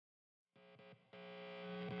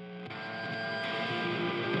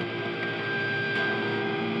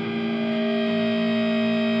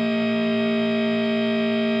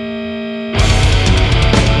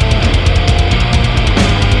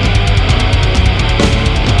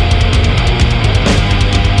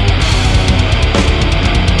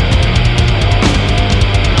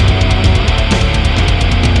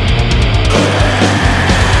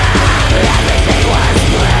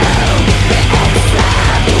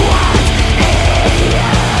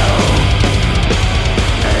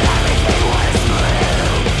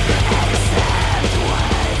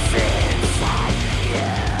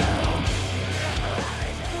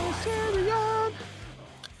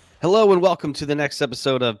and welcome to the next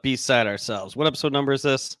episode of Beside Ourselves. What episode number is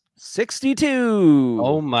this? 62.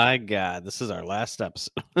 Oh my god, this is our last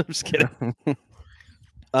episode. I'm just kidding.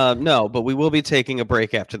 No, but we will be taking a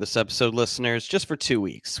break after this episode, listeners, just for 2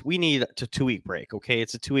 weeks. We need a 2-week break, okay?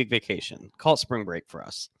 It's a 2-week vacation. Call it spring break for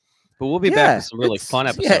us. But we'll be back with some really fun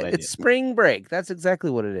episode ideas. It's spring break. That's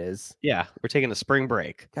exactly what it is. Yeah, we're taking a spring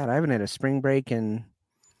break. God, I haven't had a spring break in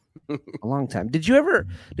a long time. Did you ever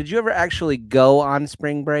actually go on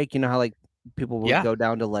spring break? You know how like people would go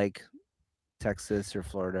down to like Texas or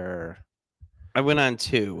Florida or... I went on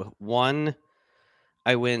 2. One,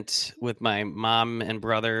 I went with my mom and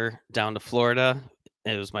brother down to Florida.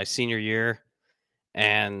 It was my senior year.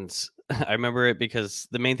 And I remember it because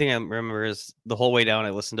the main thing I remember is the whole way down I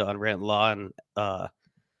listened to Unwritten Law and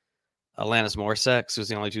Alanis Morissette, 'cause it was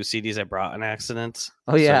the only 2 CDs I brought on accident.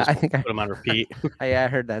 Oh yeah, so I think I put them on repeat. I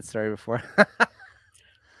heard that story before.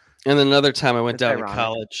 And then another time I went down to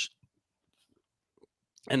college,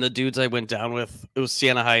 and the dudes I went down with, it was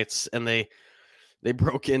Siena Heights, and they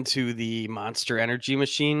broke into the Monster Energy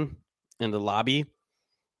machine in the lobby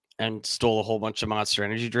and stole a whole bunch of Monster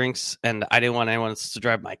Energy drinks. And I didn't want anyone else to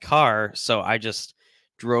drive my car, so I just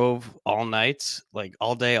drove all night, like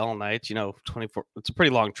all day, all night. 24. It's a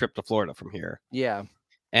pretty long trip to Florida from here. Yeah.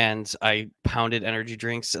 And I pounded energy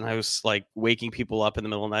drinks, and I was like waking people up in the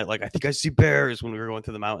middle of the night, like, I think I see bears, when we were going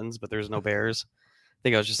through the mountains, but there's no bears. I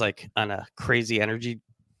think I was just like on a crazy energy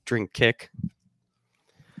drink kick.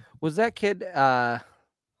 Was that kid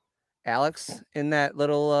Alex in that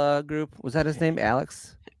little group? Was that his name,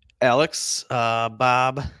 Alex? Alex,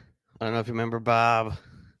 Bob. I don't know if you remember Bob.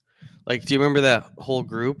 Like, do you remember that whole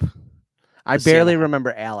group? I barely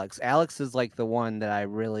remember Alex. Alex is like the one that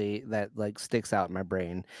that sticks out in my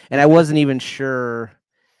brain. And I wasn't even sure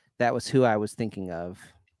that was who I was thinking of.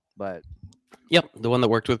 But yep, the one that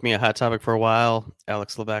worked with me at Hot Topic for a while,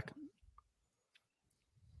 Alex Levesque.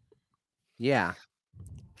 Yeah.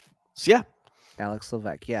 So yeah. Alex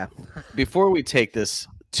Levesque, yeah. Before we take this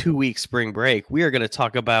 2-week spring break, we are going to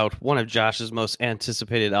talk about one of Josh's most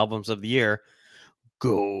anticipated albums of the year,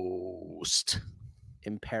 Ghost.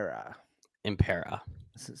 Impera.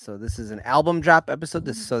 So this is an album drop episode.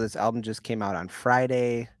 This album just came out on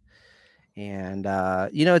Friday. And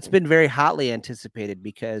it's been very hotly anticipated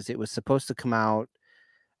because it was supposed to come out.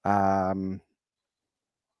 So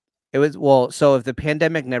if the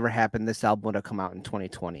pandemic never happened, this album would have come out in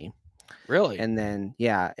 2020. Really? And then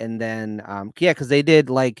because they did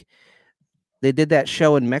that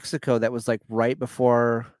show in Mexico that was like right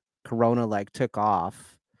before Corona like took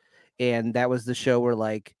off, and that was the show where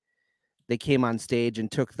like they came on stage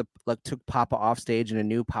and took Papa off stage, and a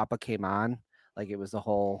new Papa came on. Like it was a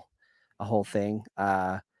whole thing.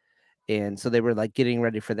 And so they were like getting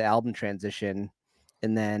ready for the album transition,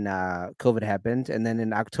 and then COVID happened, and then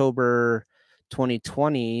in October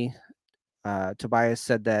 2020, Tobias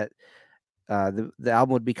said that the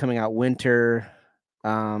album would be coming out winter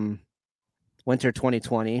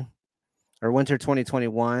 2020 or winter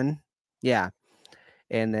 2021. Yeah.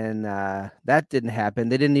 And then that didn't happen.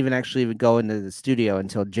 They didn't even go into the studio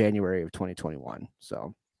until January of 2021.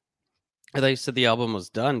 So I thought you said the album was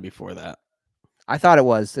done before that. I thought it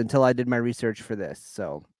was until I did my research for this.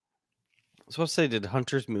 So I was supposed to say, did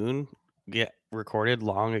Hunter's Moon get recorded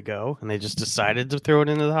long ago and they just decided to throw it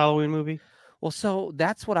into the Halloween movie? Well, so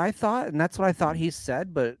that's what I thought, and that's what I thought he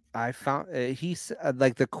said. But I found he's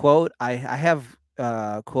like the quote. I have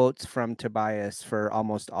quotes from Tobias for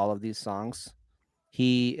almost all of these songs.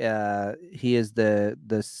 He is the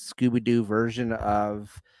Scooby-Doo version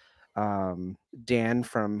of Dan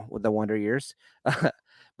from the Wonder Years,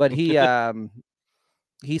 but he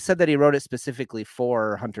said that he wrote it specifically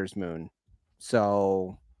for Hunter's Moon.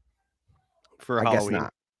 So for I Halloween. guess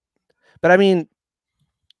not. But I mean,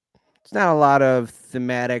 it's not a lot of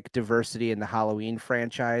thematic diversity in the Halloween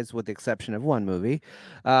franchise, with the exception of one movie,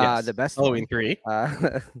 the best Halloween 3.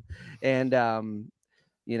 And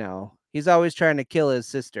he's always trying to kill his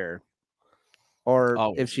sister,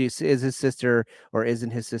 or if she is his sister or isn't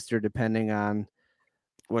his sister, depending on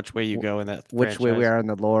which way you go in that which franchise. way we are in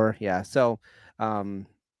the lore. Yeah, so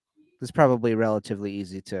it's probably relatively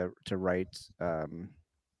easy to write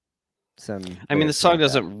some. I mean, the song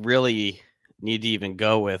doesn't really need to even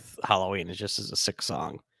go with Halloween. It just is a sick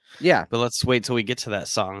song. Yeah, but let's wait till we get to that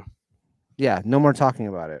song. Yeah, no more talking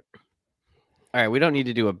about it. All right, we don't need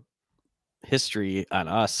to do a history on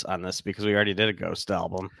us on this because we already did a Ghost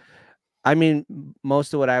album. I mean,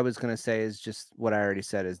 most of what I was going to say is just what I already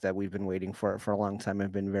said, is that we've been waiting for it for a long time.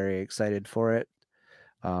 I've been very excited for it.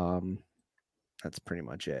 That's pretty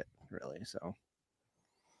much it, really. So,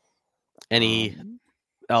 any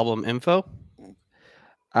album info?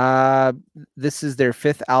 This is their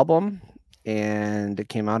 5th album, and it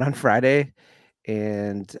came out on Friday,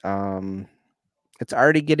 and it's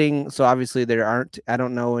already getting, so obviously I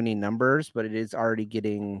don't know any numbers, but it is already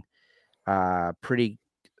getting pretty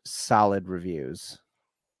solid reviews.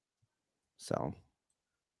 So,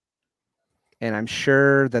 and I'm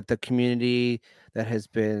sure that the community that has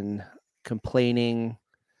been complaining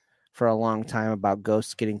for a long time about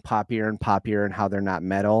Ghosts getting poppier and poppier and how they're not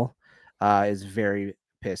metal is very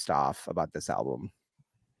pissed off about this album.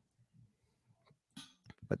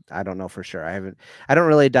 But I don't know for sure. I don't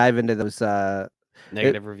really dive into those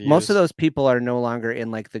negative reviews. Most of those people are no longer in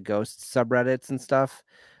like the Ghost subreddits and stuff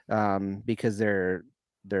because they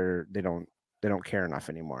don't care enough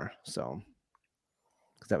anymore. So,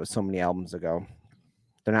 because that was so many albums ago,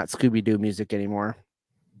 they're not Scooby-Doo music anymore.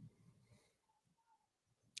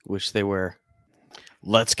 Wish they were.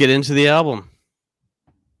 Let's get into the album.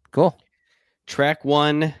 Cool. Track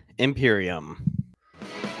 1, Imperium.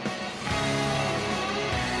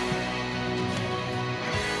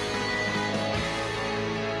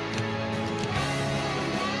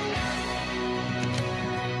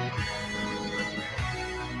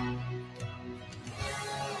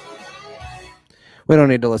 We don't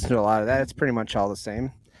need to listen to a lot of that. It's pretty much all the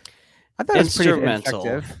same. I thought it was pretty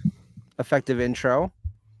effective intro.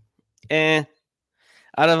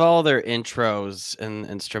 Out of all their intros and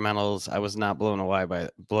instrumentals, I was not blown away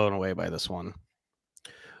by this one.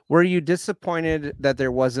 Were you disappointed that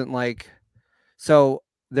there wasn't like, so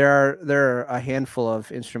there are a handful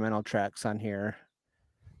of instrumental tracks on here,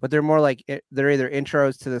 but they're more like they're either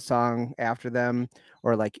intros to the song after them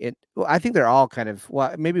or like it. Well, I think they're all kind of,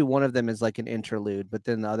 well, maybe one of them is like an interlude, but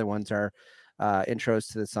then the other ones are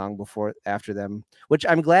intros to the song after them, which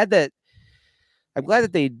I'm glad that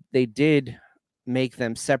they did make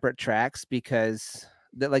them separate tracks, because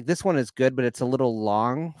like this one is good, but it's a little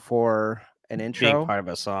long for an intro being part of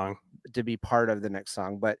a song to be part of the next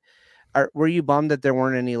song. But were you bummed that there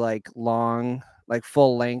weren't any like long, like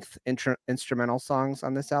full length instrumental songs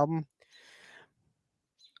on this album?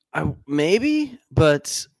 Maybe,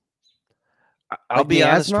 but I'll be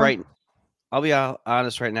honest right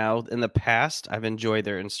now. In the past, I've enjoyed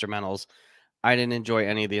their instrumentals. I didn't enjoy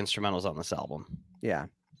any of the instrumentals on this album. Yeah.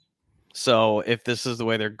 So if this is the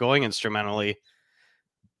way they're going instrumentally,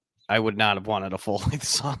 I would not have wanted a full length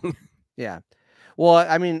song. Yeah. Well,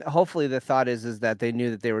 I mean, hopefully the thought is that they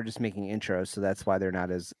knew that they were just making intros, so that's why they're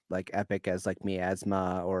not as like epic as like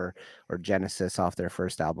Miasma or Genesis off their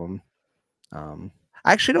first album. I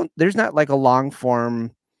actually don't. There's not like a long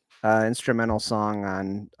form instrumental song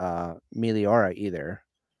on Meliora either.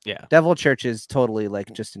 Yeah. Devil Church is totally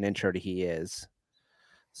like just an intro to He Is.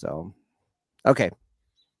 So, okay.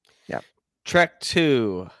 Yeah. Track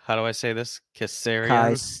 2. How do I say this?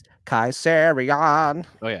 Kaisarion. Kaisarion.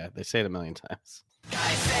 Oh yeah, they say it a million times.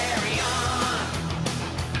 Kaisarion,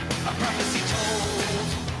 a prophecy told.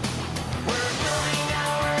 We're building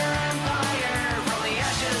our empire from the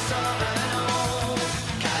ashes of an old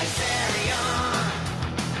Kaisarion.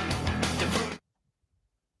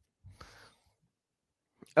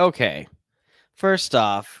 Okay. First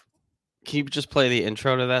off, can you just play the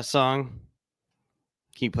intro to that song?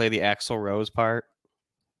 Can you play the Axl Rose part?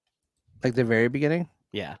 Like the very beginning?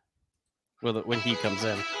 Yeah. When he comes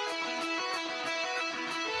in.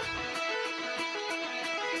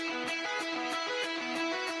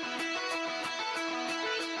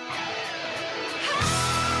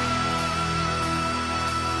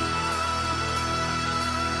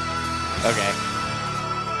 Okay.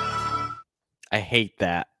 I hate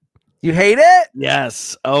that. You hate it?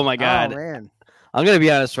 Yes. Oh my God. Oh, man. I'm going to be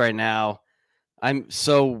honest right now. I'm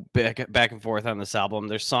so back and forth on this album.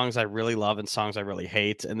 There's songs I really love and songs I really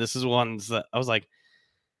hate. And this is ones that I was like,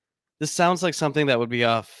 this sounds like something that would be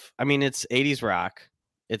off. I mean, it's 80s rock.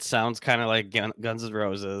 It sounds kind of like Guns N'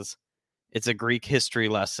 Roses. It's a Greek history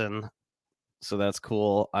lesson. So that's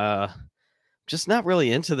cool. Just not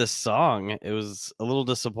really into this song. It was a little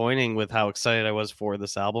disappointing with how excited I was for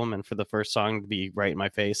this album and for the first song to be right in my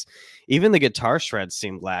face. Even the guitar shreds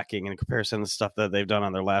seemed lacking in comparison to stuff that they've done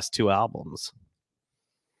on their last 2 albums.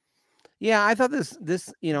 Yeah, I thought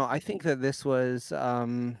this, I think that this was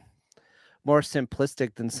more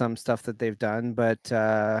simplistic than some stuff that they've done, but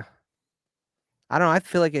I don't know. I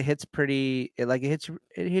feel like it hits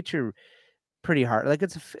you pretty hard. Like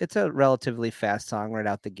it's a relatively fast song right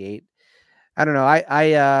out the gate. I don't know.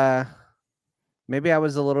 I maybe I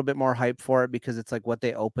was a little bit more hyped for it because it's like what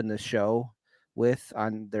they opened the show with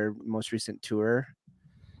on their most recent tour.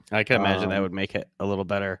 I can imagine that would make it a little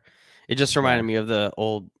better. It just reminded me of the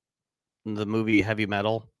movie Heavy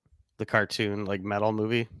Metal, the cartoon like metal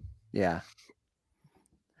movie. Yeah.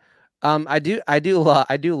 I do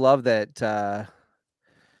love that.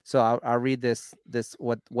 So I'll read this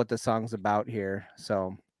what the song's about here.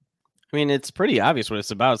 So I mean, it's pretty obvious what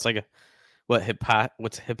it's about. It's like what's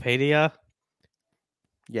Hippadia?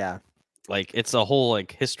 yeah. Like it's a whole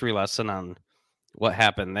like history lesson on what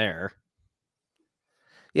happened there.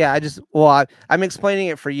 Yeah, I'm explaining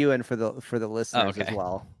it for you and for the listeners as okay.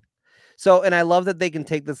 well. So, and I love that they can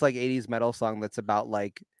take this like 80s metal song that's about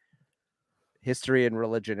like history and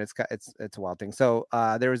religion. It's a wild thing. So,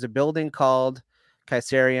 there was a building called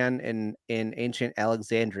Caesarion in ancient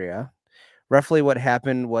Alexandria. Roughly what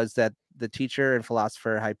happened was that the teacher and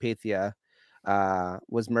philosopher Hypatia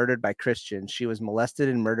was murdered by Christians. She was molested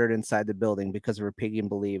and murdered inside the building because of her pagan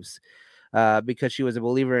beliefs. Because she was a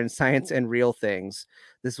believer in science and real things.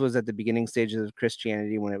 This was at the beginning stages of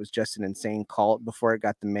Christianity when it was just an insane cult before it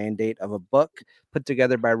got the mandate of a book put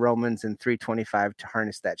together by Romans in 325 to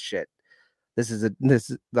harness that shit.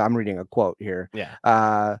 I'm reading a quote here.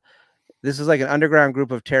 Yeah. This was like an underground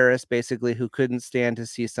group of terrorists, basically, who couldn't stand to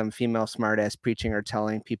see some female smartass preaching or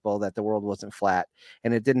telling people that the world wasn't flat.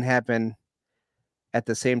 And it didn't happen at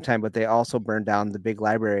the same time, but they also burned down the big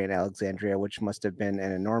library in Alexandria, which must have been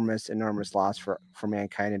an enormous loss for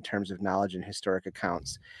mankind in terms of knowledge and historic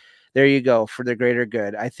accounts. There you go, for the greater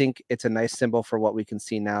good. I think it's a nice symbol for what we can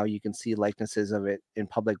see now. You can see likenesses of it in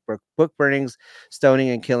public book burnings,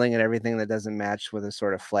 stoning and killing, and everything that doesn't match with a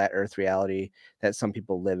sort of flat earth reality that some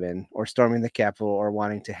people live in, or storming the Capitol or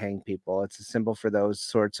wanting to hang people. It's a symbol for those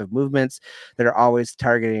sorts of movements that are always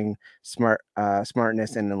targeting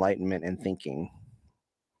smartness and enlightenment and thinking.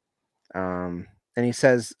 And he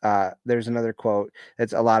says, there's another quote.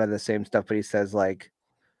 It's a lot of the same stuff, but he says like,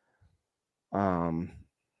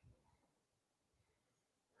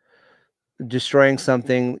 destroying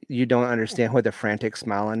something you don't understand with a frantic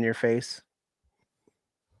smile on your face.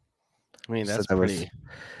 I mean, that's pretty.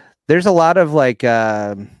 There's a lot of like,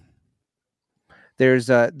 there's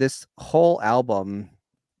this whole album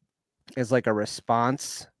is like a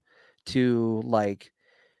response to like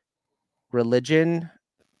religion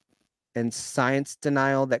and science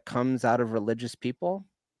denial that comes out of religious people.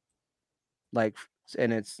 Like,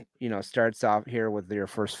 and it's, starts off here with your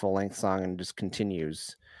first full length song and just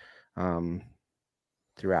continues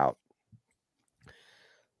throughout.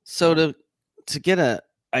 So to get an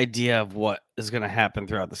idea of what is going to happen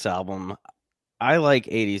throughout this album, I like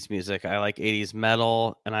 80s music. I like 80s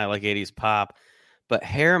metal and I like 80s pop, but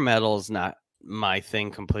hair metal is not my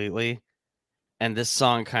thing completely. And this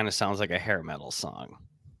song kind of sounds like a hair metal song.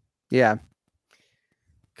 Yeah.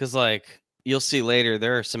 Because like you'll see later,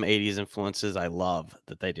 there are some 80s influences I love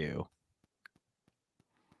that they do.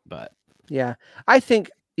 But yeah, I think,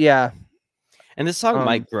 yeah. And this song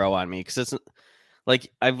might grow on me because it's like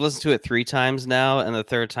I've listened to it 3 times now, and the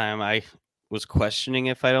third time I was questioning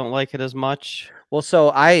if I don't like it as much. Well, so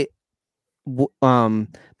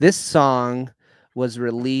this song was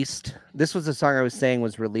released. This was the song I was saying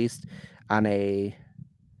was released on a,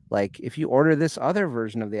 like, if you order this other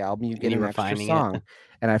version of the album, you get an extra song.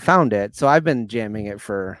 And I found it, so I've been jamming it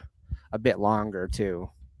for a bit longer too.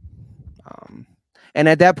 And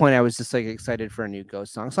at that point, I was just like excited for a new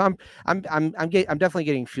Ghost song. So I'm definitely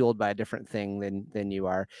getting fueled by a different thing than you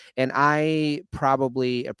are. And I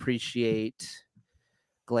probably appreciate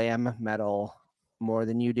glam metal more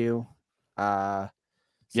than you do. So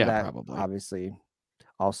yeah, that probably obviously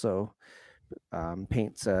also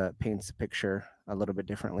paints a picture a little bit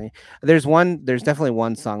differently. There's definitely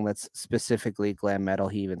one song that's specifically glam metal.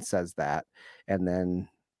 He even says that. And then,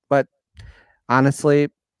 but honestly,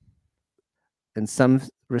 in some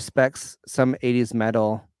respects, some 80s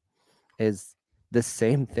metal is the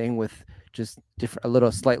same thing with just a little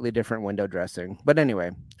slightly different window dressing. But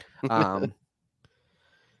anyway, all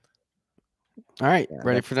right, yeah,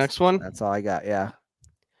 ready for the next one? That's all I got. Yeah.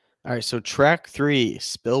 All right, so track 3,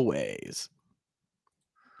 Spillways.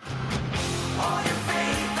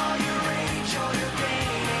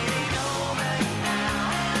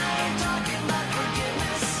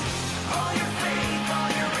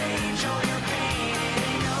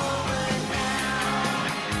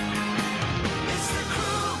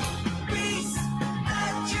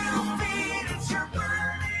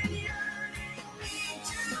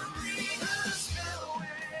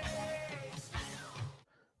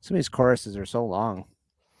 Some of these choruses are so long.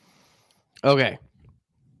 Okay.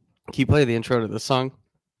 Can you play the intro to this song?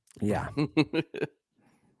 Yeah.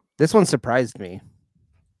 This one surprised me.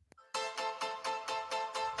 All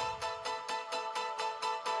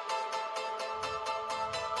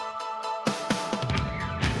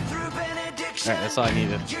right, that's all I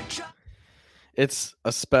needed. It's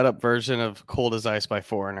a sped up version of Cold as Ice by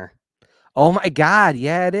Foreigner. Oh my God.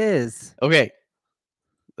 Yeah, it is. Okay.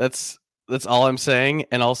 That's all I'm saying.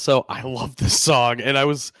 And also I love this song. And I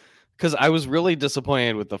was really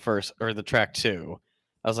disappointed with the first or the track 2.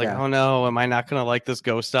 I was like, Yeah. oh no, am I not gonna like this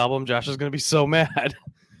Ghost album? Josh is gonna be so mad.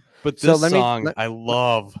 But So this song I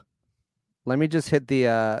love. Let me just hit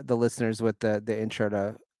the listeners with the intro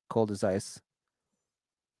to Cold as Ice.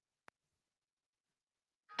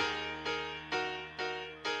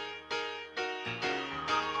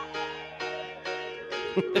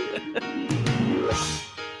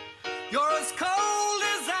 You're as cold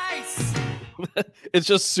as ice. It's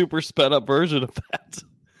just super sped up version of that.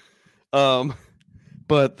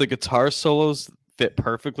 But the guitar solos fit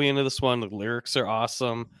perfectly into this one. The lyrics are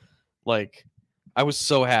awesome. Like, I was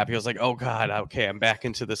so happy. I was like, oh God, okay, I'm back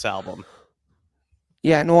into this album.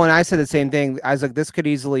 Yeah, no, and I said the same thing. I was like, this could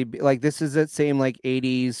easily be like, this is that same like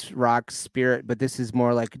 80s rock spirit, but this is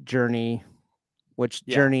more like Journey, which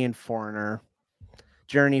Journey and Foreigner.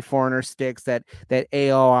 Journey, Foreigner, Styx, that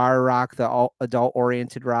AOR rock, the adult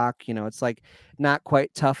oriented rock. You know, it's like not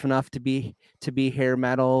quite tough enough to be hair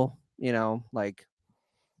metal. You know, like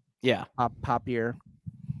poppier.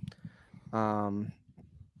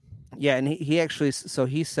 Yeah, and he actually, so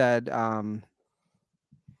he said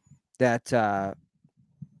that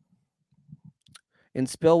in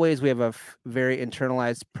Spillways we have a very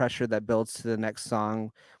internalized pressure that builds to the next song,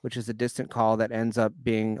 which is a distant call that ends up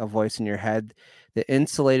being a voice in your head, the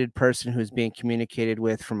insulated person who's being communicated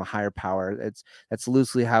with from a higher power. That's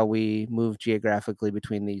loosely how we move geographically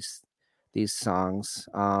between these songs.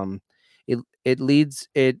 It leads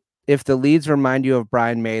it. If the leads remind you of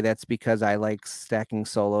Brian May, that's because I like stacking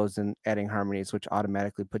solos and adding harmonies, which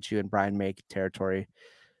automatically puts you in Brian May territory.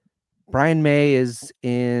 Brian May is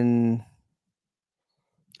in...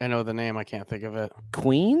 I know the name. I can't think of it.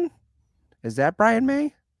 Queen? Is that Brian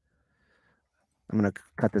May? I'm going to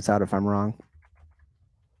cut this out if I'm wrong.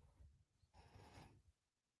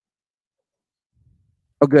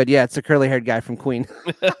 Oh, good. Yeah, it's the curly-haired guy from Queen.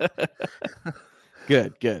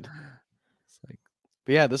 Good.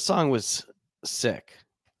 But yeah, this song was sick.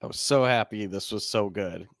 I was so happy this was so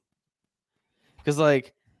good. Because,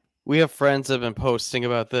 like, we have friends that have been posting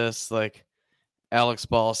about this. Like, Alex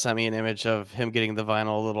Ball sent me an image of him getting the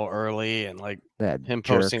vinyl a little early and, like, that him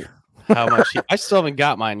jerk. posting how much I still haven't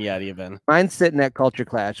got mine yet, even. Mine's sitting at Culture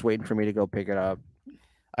Clash waiting for me to go pick it up.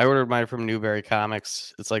 I ordered mine from Newberry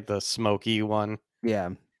Comics. It's like the smoky one. Yeah.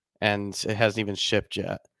 And it hasn't even shipped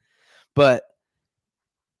yet. But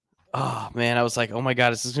oh man, I was like, oh my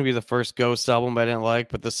God, is this gonna be the first Ghost album I didn't like?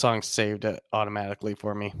 But this song saved it automatically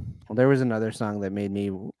for me. Well, there was another song that made me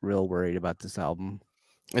real worried about this album.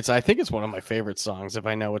 I think it's one of my favorite songs, if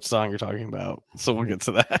I know which song you're talking about. So we'll get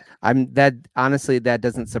to that. Honestly, that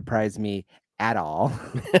doesn't surprise me at all.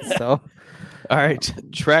 So all right,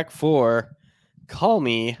 track 4, Call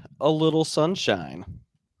Me a Little Sunshine.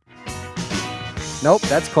 Nope,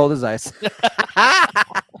 that's Cold as Ice.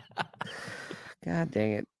 God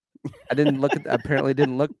dang it. I apparently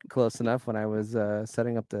didn't look close enough when I was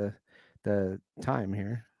setting up the time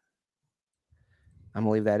here. I'm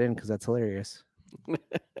gonna leave that in because that's hilarious.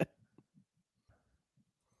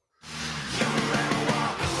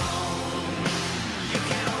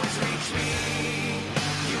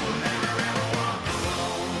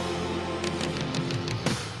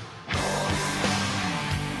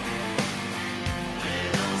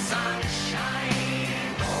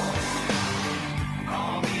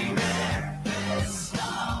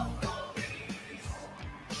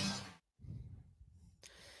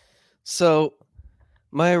 So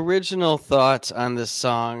my original thought on this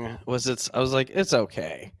song was I was like, it's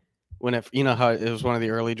okay. When you know how it was one of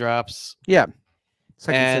the early drops? Yeah.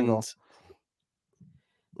 Second single.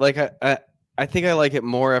 Like I think I like it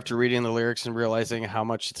more after reading the lyrics and realizing how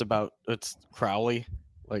much it's Crowley.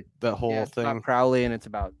 Like the whole thing. About Crowley and it's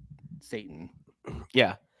about Satan.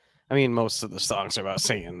 Yeah. I mean, most of the songs are about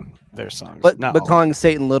Satan, their songs. But calling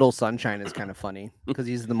Satan Little Sunshine is kind of funny because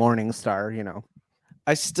he's the morning star, you know.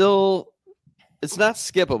 it's not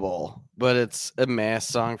skippable, but it's a mass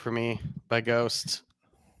song for me by Ghost.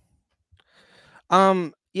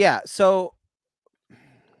 Yeah, so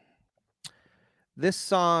this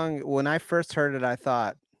song, when I first heard it, I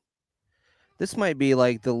thought this might be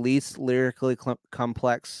like the least lyrically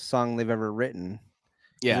complex song they've ever written.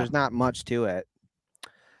 Yeah. There's not much to it.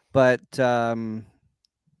 But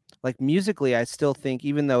like musically, I still think,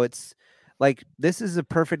 even though it's like, this is a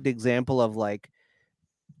perfect example of like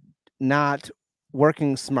not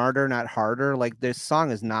working smarter, not harder. Like this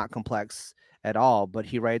song is not complex at all, but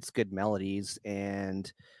he writes good melodies,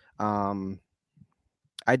 and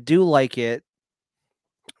I do like it.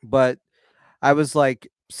 But I was like,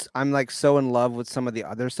 I'm like so in love with some of the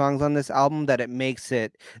other songs on this album that it makes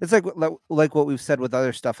it. It's like what we've said with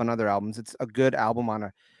other stuff on other albums. It's a good album on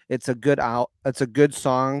a. It's a good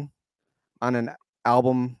song on an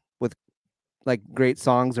album with like great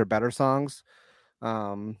songs or better songs.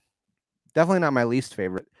 Definitely not my least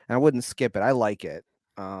favorite, and I wouldn't skip it. I like it.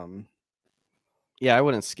 Yeah, I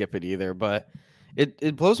wouldn't skip it either, but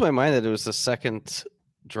it blows my mind that it was the second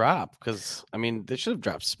drop because I mean they should have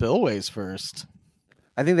dropped Spillways first.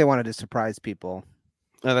 I think they wanted to surprise people.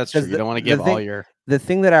 Oh, that's true. You don't want to give all your. The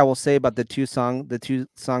thing that I will say about the two songs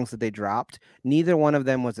that they dropped, neither one of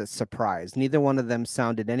them was a surprise. Neither one of them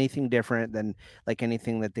sounded anything different than like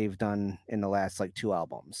anything that they've done in the last like two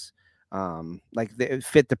albums. Like it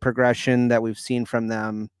fit the progression that we've seen from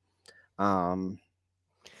them. Well,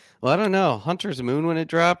 I don't know. Hunter's Moon when it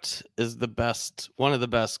dropped is one of the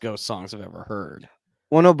best Ghost songs I've ever heard.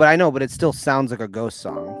 Well, no, but I know, but it still sounds like a Ghost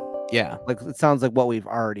song. Yeah, like it sounds like what we've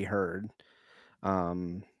already heard.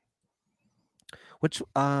 Which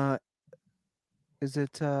is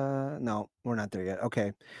it? No, we're not there yet.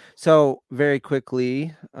 Okay, so very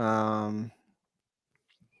quickly,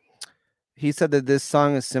 he said that this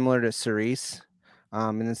song is similar to Cerise,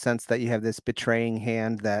 in the sense that you have this betraying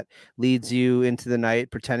hand that leads you into the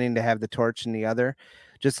night, pretending to have the torch in the other.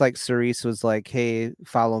 Just like Cerise was like, "Hey,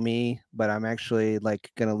 follow me," but I'm actually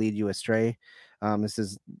like gonna lead you astray. This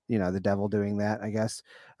is, the devil doing that, I guess.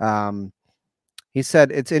 He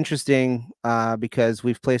said it's interesting because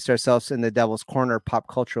we've placed ourselves in the devil's corner pop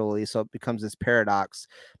culturally, so it becomes this paradox.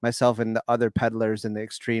 Myself and the other peddlers in the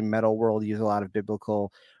extreme metal world use a lot of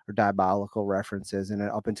biblical or diabolical references, and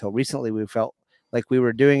up until recently, we felt like we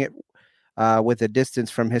were doing it with a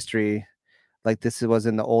distance from history, like this was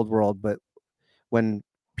in the old world, but when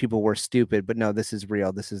people were stupid. But no, this is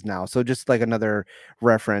real. This is now. So just like another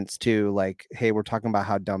reference to like, hey, we're talking about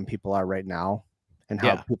how dumb people are right now. And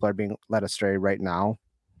how people are being led astray right now,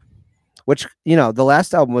 which, the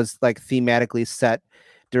last album was like thematically set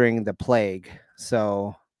during the plague.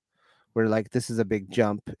 So we're like, this is a big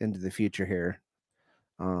jump into the future here.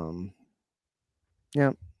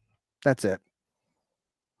 Yeah, that's it.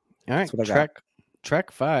 All right.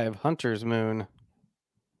 Track 5, Hunter's Moon.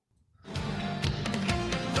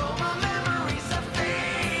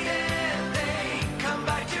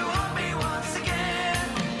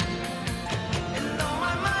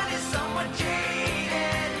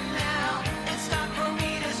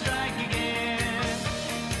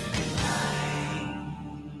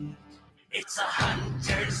 It's a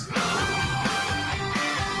hunter's moon.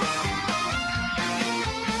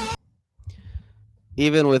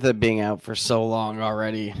 Even with it being out for so long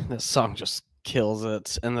already, this song just kills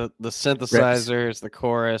it. And the synthesizers, the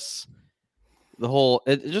chorus,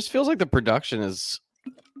 it just feels like the production is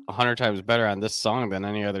 100 times better on this song than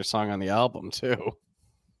any other song on the album too.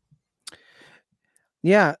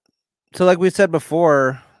 Yeah. So like we said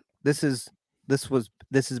before, this has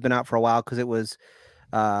been out for a while because it was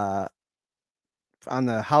on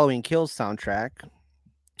the Halloween Kills soundtrack.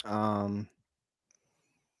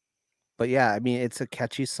 But yeah, I mean, it's a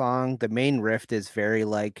catchy song. The main riff is very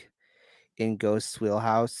like in Ghost's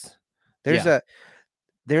wheelhouse. There's a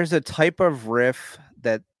type of riff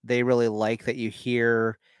that they really like that you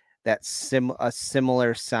hear that a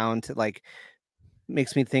similar sound to, like,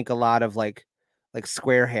 makes me think a lot of like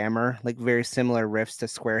Square Hammer, like very similar riffs to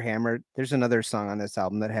Square Hammer. There's another song on this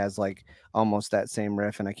album that has like almost that same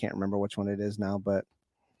riff, and I can't remember which one it is now, but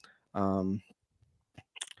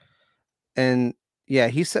and yeah,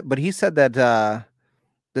 he said that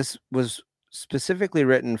this was specifically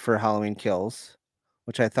written for Halloween Kills,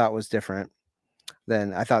 which I thought was different.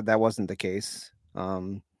 Then I thought that wasn't the case.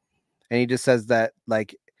 And he just says that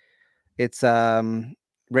like it's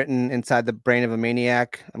written inside the brain of a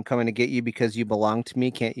maniac. I'm coming to get you because you belong to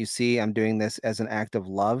me. Can't you see? I'm doing this as an act of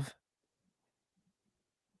love.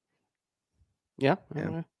 Yeah.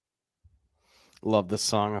 Love this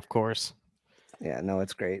song, of course. Yeah, no,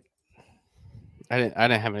 it's great. I didn't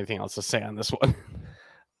have anything else to say on this one.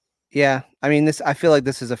 Yeah, I mean, I feel like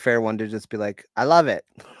this is a fair one to just be like, I love it.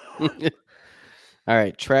 All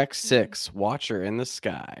right, track 6, Watcher in the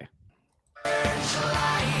Sky.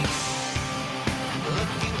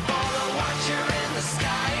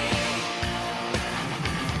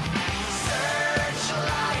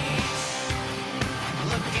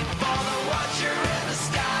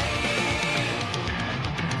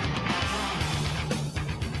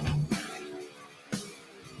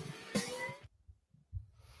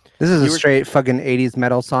 This is a straight fucking 80s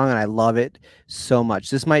metal song, and I love it so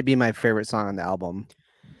much. This might be my favorite song on the album.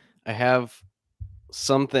 I have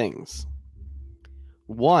some things.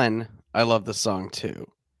 One, I love the song too,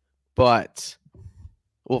 but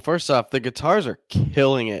Well, first off, the guitars are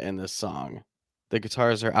killing it in this song. The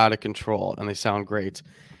guitars are out of control and they sound great.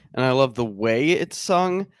 And I love the way it's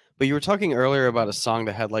sung. But you were talking earlier about a song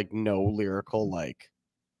that had like no lyrical like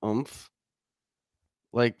oomph.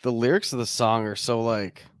 Like the lyrics of the song are so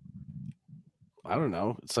like, I don't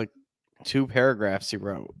know. It's like 2 paragraphs he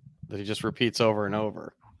wrote that he just repeats over and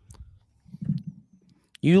over.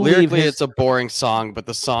 Lyrically, it's a boring song, but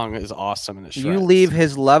the song is awesome and it shreds. You leave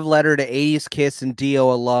his love letter to 80s Kiss and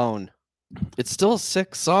Dio alone. It's still a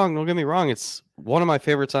sick song. Don't get me wrong. It's one of my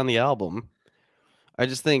favorites on the album. I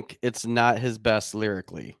just think it's not his best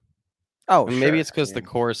lyrically. Oh, and maybe it's because the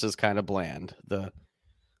chorus is kind of bland. The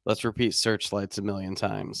let's repeat Searchlights a million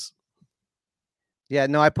times. Yeah,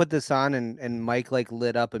 no, I put this on and Mike like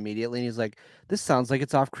lit up immediately and he's like, this sounds like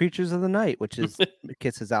it's off Creatures of the Night, which is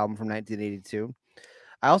Kiss's album from 1982.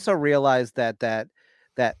 I also realized that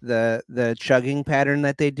the chugging pattern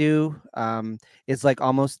that they do is like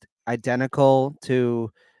almost identical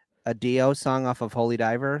to a Dio song off of Holy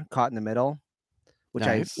Diver, Caught in the Middle,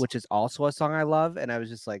 which is also a song I love, and I was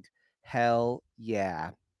just like, hell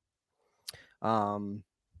yeah. I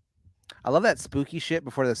love that spooky shit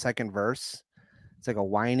before the second verse. It's like a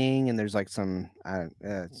whining, and there's like some.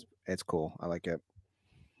 It's cool. I like it.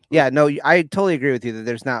 Yeah, no, I totally agree with you that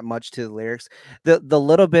there's not much to the lyrics. The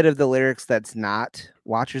little bit of the lyrics that's not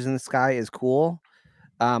 "Watchers in the Sky" is cool.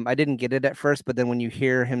 I didn't get it at first, but then when you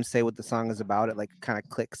hear him say what the song is about, it like kind of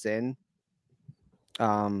clicks in.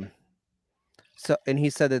 So, and he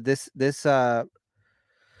said that this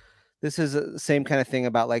is the same kind of thing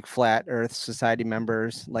about like Flat Earth Society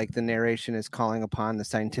members. Like the narration is calling upon the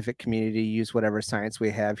scientific community to use whatever science we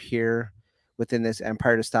have here within this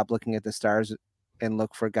empire to stop looking at the stars and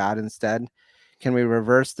look for God instead. Can we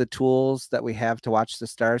reverse the tools that we have to watch the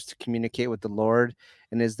stars to communicate with the Lord?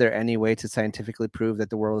 And is there any way to scientifically prove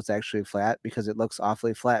that the world is actually flat? Because it looks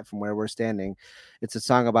awfully flat from where we're standing. It's a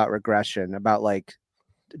song about regression, about like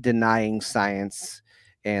denying science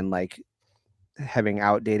and like having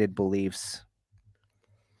outdated beliefs,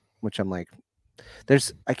 which I'm like,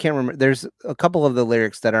 I can't remember. There's a couple of the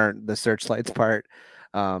lyrics that aren't the Searchlights part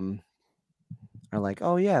are like,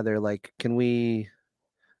 oh yeah, they're like, can we,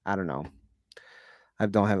 I don't know. I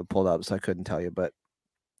don't have it pulled up, so I couldn't tell you, but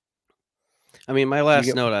I mean, my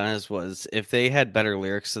last note on this was if they had better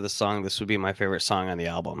lyrics to the song, this would be my favorite song on the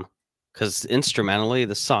album. Because instrumentally,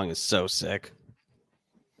 the song is so sick.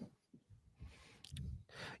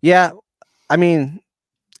 Yeah, I mean,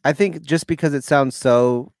 I think just because it sounds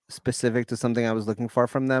so specific to something I was looking for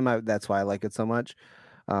from them, that's why I like it so much.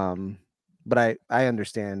 But I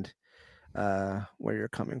understand where you're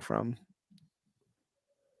coming from.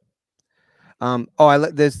 I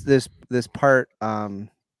like this part.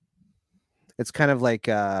 It's kind of like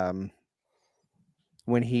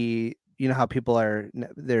when he, you know how people are,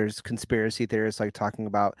 there's conspiracy theorists like talking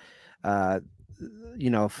about the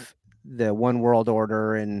one world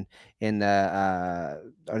order and in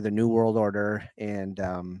the or the new world order and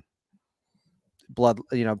blood,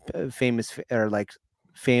 famous or like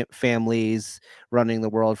families running the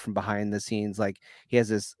world from behind the scenes. Like he has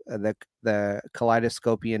this the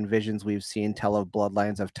kaleidoscopian visions we've seen tell of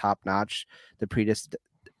bloodlines of top notch. The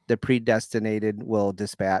predestinated will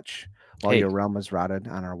dispatch while your realm is rotted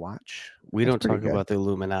on our watch. We don't talk about the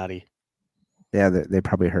Illuminati. Yeah, they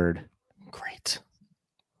probably heard. Great.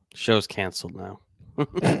 Show's canceled now. All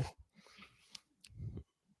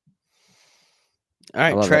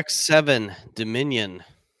right, track 7, Dominion.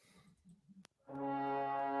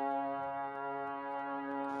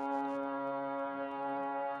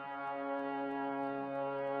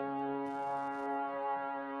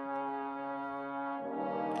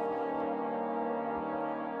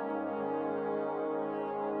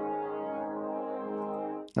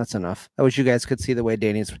 That's enough. I wish you guys could see the way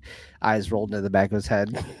Danny's eyes rolled into the back of his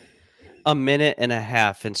head. A minute and a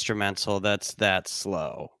half instrumental that's that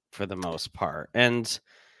slow for the most part. And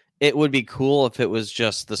it would be cool if it was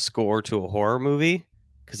just the score to a horror movie,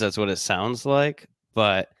 because that's what it sounds like.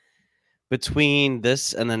 But between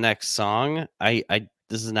this and the next song, I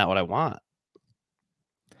this is not what I want.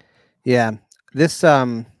 Yeah. This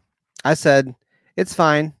I said it's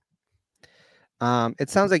fine. It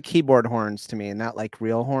sounds like keyboard horns to me and not like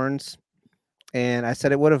real horns. And I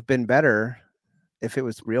said it would have been better if it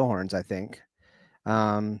was real horns, I think.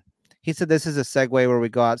 He said this is a segue where we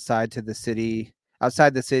go outside the city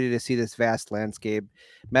to see this vast landscape,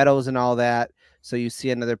 meadows and all that. So you see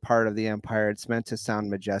another part of the empire. It's meant to sound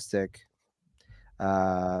majestic,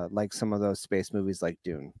 like some of those space movies like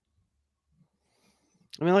Dune.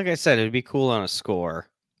 I mean, like I said, it'd be cool on a score.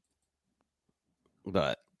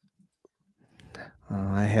 But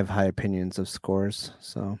I have high opinions of scores,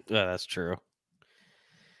 so. Yeah, that's true.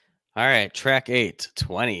 All right, track 8,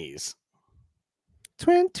 20s.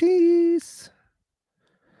 20s.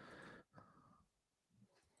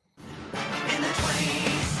 In the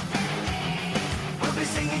 20s, we'll be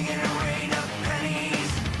singing in a rain of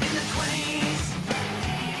pennies. In the 20s,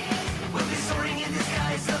 we'll be soaring in the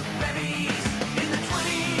skies of bevies. In the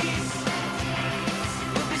 20s,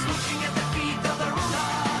 we'll be smooching at the feet of the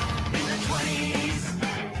ruler. In the 20s,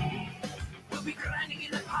 we'll be grinding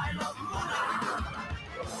in the pile of moolah.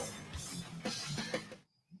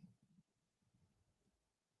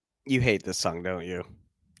 You hate this song, don't you?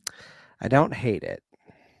 I don't hate it.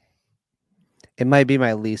 It might be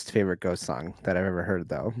my least favorite Ghost song that I've ever heard,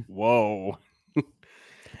 though. Whoa.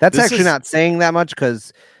 That's actually not saying that much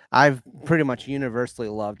because I've pretty much universally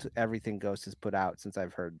loved everything Ghost has put out since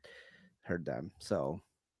I've heard them. So,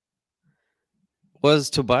 was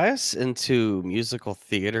Tobias into musical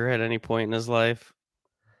theater at any point in his life?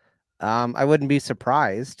 I wouldn't be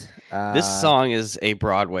surprised. This song is a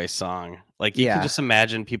Broadway song. Like, you can Yeah. just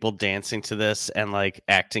imagine people dancing to this and like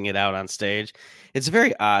acting it out on stage. It's a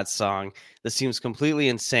very odd song that seems completely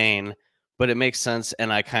insane, but it makes sense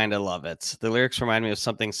and I kind of love it. The lyrics remind me of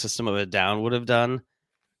something System of a Down would have done.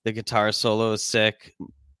 The guitar solo is sick.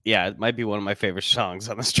 Yeah, it might be one of my favorite songs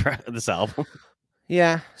on this album.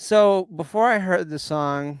 Yeah. So before I heard the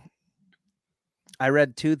song, I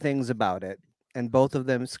read 2 things about it, and both of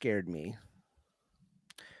them scared me.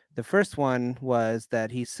 The first one was that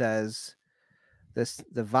he says the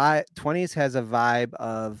vibe 20s has a vibe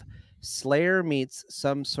of Slayer meets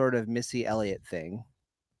some sort of Missy Elliott thing.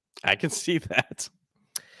 I can see that.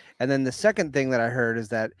 And then the second thing that I heard is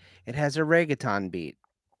that it has a reggaeton beat,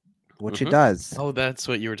 which it does. Oh, that's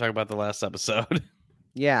what you were talking about the last episode.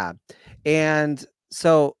 Yeah. And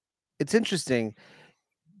so it's interesting.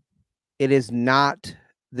 It is not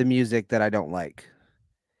the music that I don't like.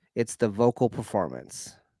 It's the vocal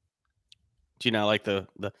performance. Do you not like the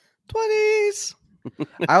 20s?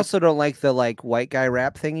 I also don't like the like white guy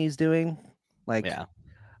rap thing he's doing. Like Yeah.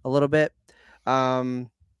 a little bit. But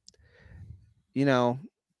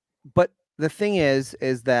the thing is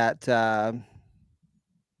that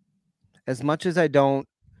as much as I don't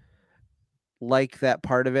like that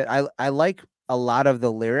part of it, I like a lot of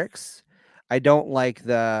the lyrics. I don't like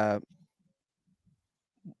the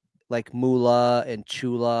like Moolah and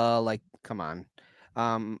Chula, like come on.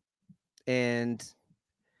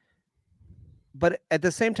 But at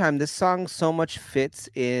the same time, this song so much fits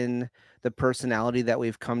in the personality that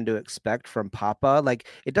we've come to expect from Papa. Like,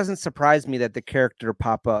 it doesn't surprise me that the character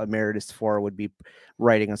Papa Emeritus 4 would be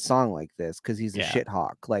writing a song like this because he's a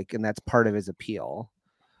shithawk. Like, and that's part of his appeal.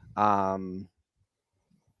 Like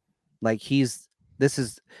this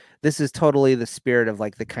is totally the spirit of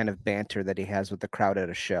like the kind of banter that he has with the crowd at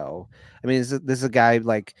a show. I mean, this is a guy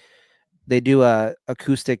like they do a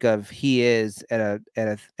acoustic of He Is at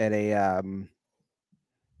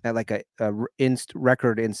like a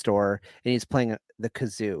record in store, and he's playing the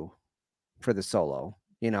kazoo for the solo.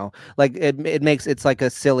 Like it makes it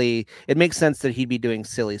makes sense that he'd be doing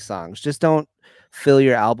silly songs. Just don't fill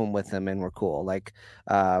your album with them and we're cool. But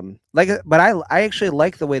I actually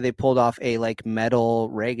like the way they pulled off a like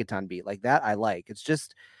metal reggaeton beat like that. I like. It's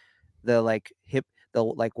just the like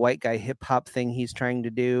white guy hip hop thing he's trying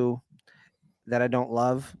to do that I don't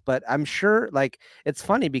love. But I'm sure like it's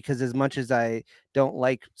funny because as much as I don't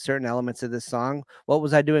like certain elements of this song, what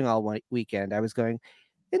was I doing all weekend? I was going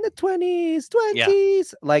in the 20s, Yeah.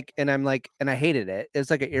 like, and I'm like, and I hated it. It's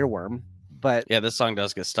like an earworm, but yeah, this song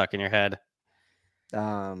does get stuck in your head.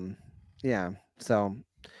 Yeah. So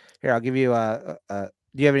here, I'll give you do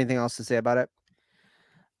you have anything else to say about it?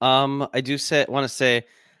 I do want to say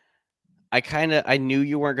I knew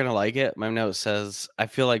you weren't gonna like it. My note says I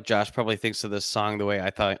feel like Josh probably thinks of this song the way I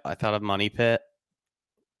thought of Money Pit,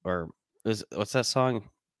 or what's that song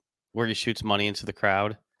where he shoots money into the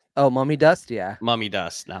crowd? Oh, Mummy Dust, yeah. Mummy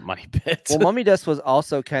Dust, not Money Pit. Well, Mummy Dust was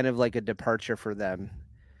also kind of like a departure for them.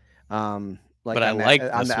 But I like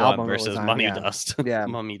this one album versus Mummy Dust. Yeah,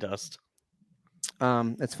 Mummy Dust.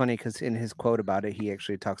 It's funny because in his quote about it, he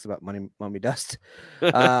actually talks about Mummy Dust.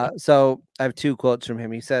 So I have 2 quotes from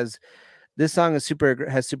him. He says, "This song is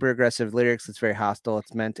has super aggressive lyrics. It's very hostile.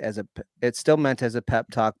 It's still meant as a pep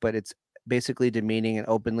talk, but it's basically demeaning and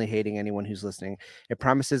openly hating anyone who's listening. It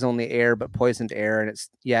promises only air, but poisoned air, and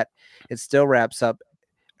it still wraps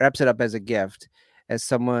it up as a gift, as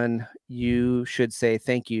someone you should say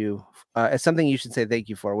thank you, as something you should say thank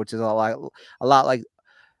you for, which is a lot like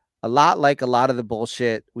a lot of the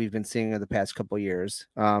bullshit we've been seeing in the past couple years."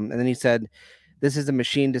 And then he said, This is a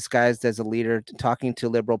machine disguised as a leader talking to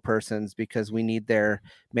liberal persons because we need their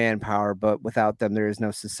manpower, but without them, there is no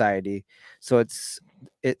society. So it's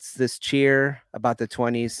this cheer about the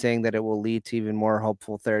 20s saying that it will lead to even more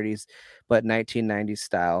hopeful 30s, but 1990s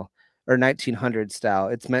style or 1900 style.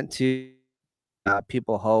 It's meant to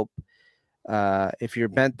people hope. If you're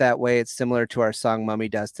bent that way, it's similar to our song Mummy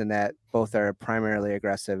Dust in that both are primarily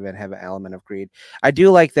aggressive and have an element of greed. I do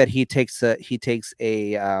like that he takes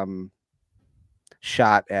a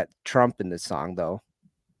shot at Trump in this song, though.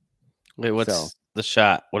 Wait, what's the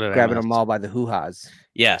shot? What did grabbing I miss? them all by the hoo-has?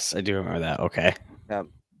 Yes, I do remember that. Okay.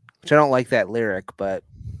 Which I don't like that lyric, but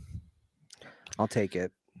I'll take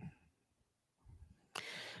it.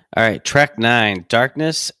 All right, track 9,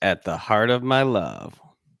 Darkness at the Heart of My Love.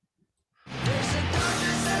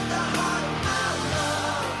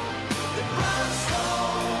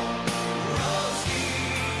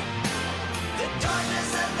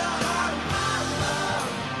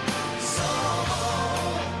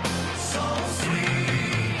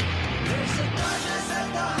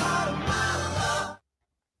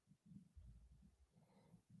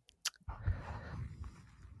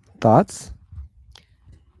 Thoughts?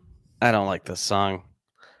 I don't like this song.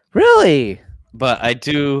 Really? But I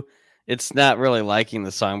do. It's not really liking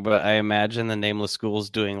the song, but I imagine the Nameless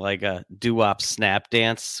Ghouls doing like a doo-wop snap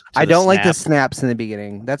dance. I don't like the snaps in the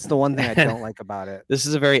beginning. That's the one thing I don't like about it. This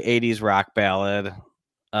is a very 80s rock ballad.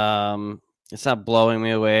 It's not blowing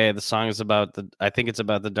me away. The song is about I think it's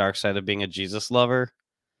about the dark side of being a Jesus lover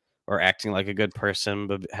or acting like a good person,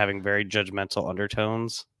 but having very judgmental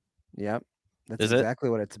undertones. Yep. That's Is exactly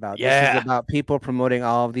what it's about. Yeah. This is about people promoting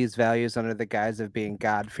all of these values under the guise of being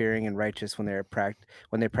God-fearing and righteous when they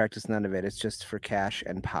practice none of it. It's just for cash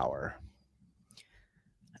and power.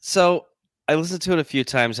 So I listened to it a few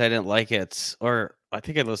times. I didn't like it, or I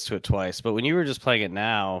think I listened to it twice. But when you were just playing it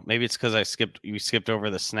now, maybe it's because you skipped over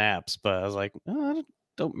the snaps. But I was like, oh, I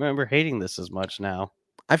don't remember hating this as much now.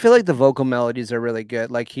 I feel like the vocal melodies are really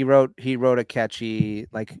good. Like he wrote a catchy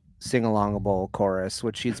like sing-alongable chorus,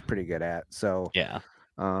 which he's pretty good at. So yeah,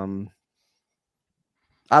 I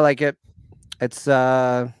like it. It's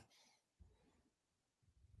I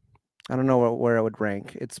don't know where it would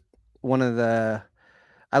rank. It's one of the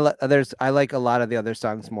I like a lot of the other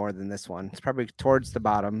songs more than this one. It's probably towards the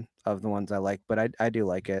bottom of the ones I like, but I do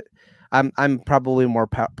like it. I'm probably more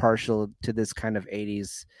partial to this kind of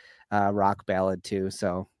 80s rock ballad too.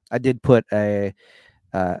 So I did put a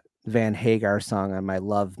Van Hagar song on my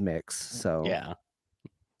love mix. So yeah.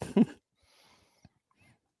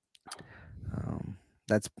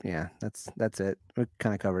 That's it. We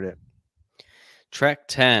kind of covered it. Track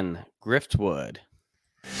 10, Griftwood.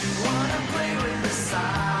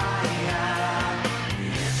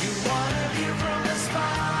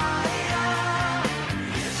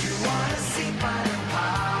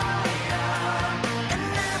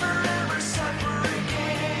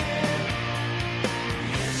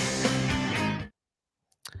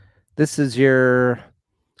 This is your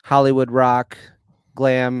Hollywood rock,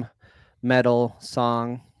 glam, metal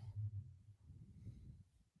song.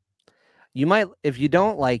 You might, if you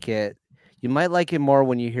don't like it, you might like it more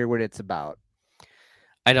when you hear what it's about.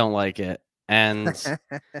 I don't like it. And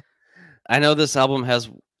I know this album has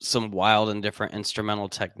some wild and different instrumental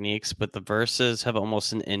techniques, but the verses have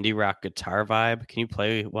almost an indie rock guitar vibe. Can you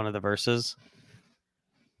play one of the verses?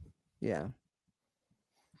 Yeah.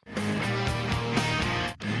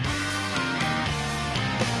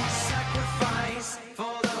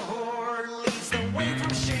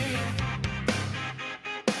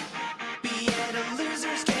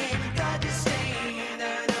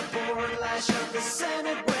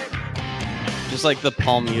 Just like the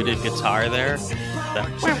palm muted guitar there.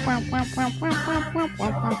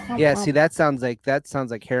 Yeah, see, that sounds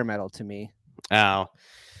like hair metal to me. Oh,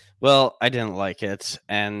 well, I didn't like it,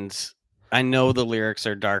 and I know the lyrics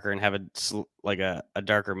are darker and have a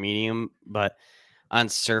darker medium, but on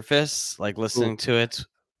surface, like listening to it,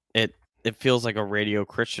 it feels like a radio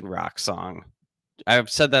Christian rock song. I've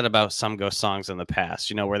said that about some Ghost songs in the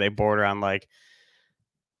past, where they border on like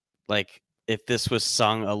if this was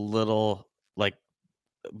sung a little like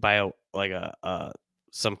by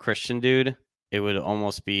some Christian dude, it would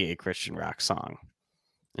almost be a Christian rock song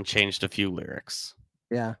and changed a few lyrics.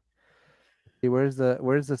 Yeah. See, where's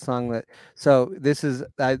the song that? So this is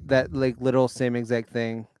that like little same exact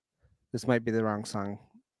thing. This might be the wrong song.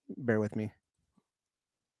 Bear with me.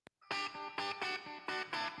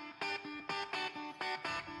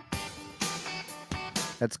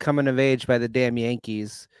 That's Coming of Age by the Damn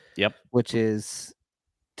Yankees. Yep. Which is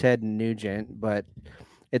Ted Nugent, but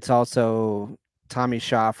it's also Tommy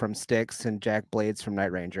Shaw from Styx and Jack Blades from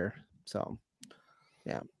Night Ranger. So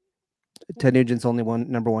Ted Nugent's only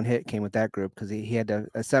number one hit came with that group because he had to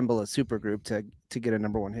assemble a super group to get a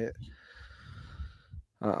number one hit.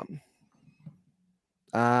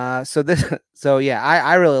 I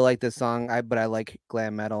really like this song. But I like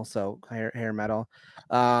glam metal, so hair metal.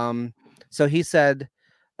 So he said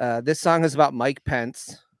this song is about Mike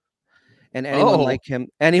Pence and anyone like him,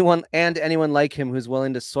 anyone like him who's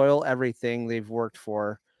willing to soil everything they've worked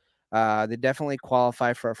for. They definitely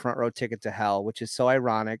qualify for a front row ticket to hell, which is so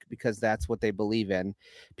ironic because that's what they believe in.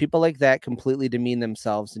 People like that completely demean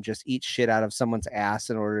themselves and just eat shit out of someone's ass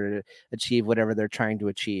in order to achieve whatever they're trying to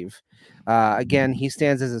achieve. Again, he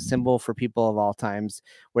stands as a symbol for people of all times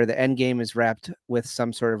where the end game is wrapped with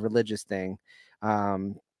some sort of religious thing.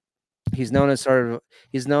 He's known as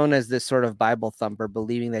this sort of Bible thumper,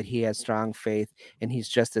 believing that he has strong faith and he's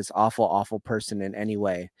just this awful person in any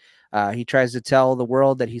way. He tries to tell the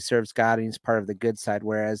world that he serves God and he's part of the good side,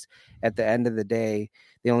 whereas at the end of the day,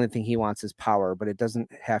 the only thing he wants is power, but it doesn't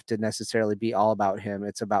have to necessarily be all about him.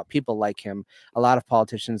 It's about people like him, a lot of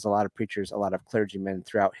politicians, a lot of preachers, a lot of clergymen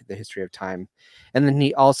throughout the history of time. And then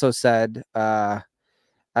he also said, I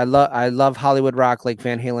love Hollywood rock like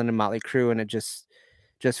Van Halen and Motley Crue, and it just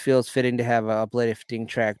feels fitting to have a uplifting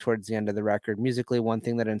track towards the end of the record. Musically, one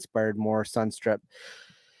thing that inspired the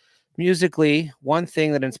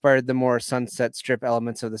more Sunset Strip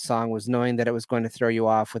elements of the song was knowing that it was going to throw you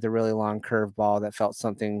off with a really long curveball that felt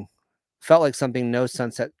like something no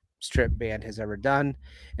Sunset Strip band has ever done,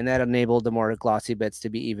 and that enabled the more glossy bits to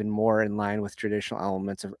be even more in line with traditional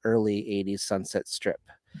elements of early 80s Sunset Strip.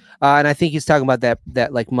 And I think he's talking about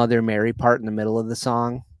that like Mother Mary part in the middle of the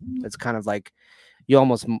song. It's kind of like it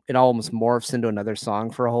almost morphs into another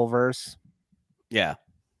song for a whole verse. Yeah.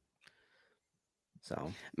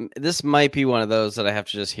 So this might be one of those that I have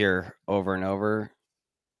to just hear over and over.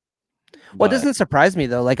 Well, it doesn't surprise me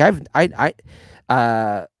though. Like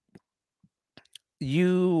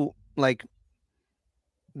you like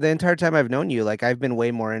the entire time I've known you, like I've been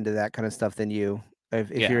way more into that kind of stuff than you. If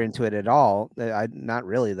you're into it at all, I not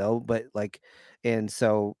really though. But like, and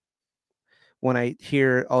so when I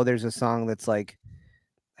hear, there's a song that's like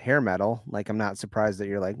hair metal, like I'm not surprised that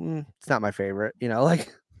you're like, it's not my favorite,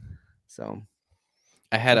 like. So.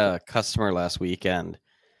 I had a customer last weekend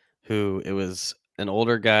who it was an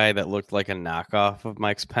older guy that looked like a knockoff of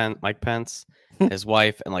Mike Pence, his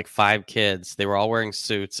wife, and like 5 kids. They were all wearing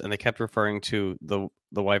suits, and they kept referring to the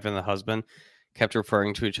wife and the husband kept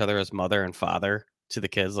referring to each other as mother and father to the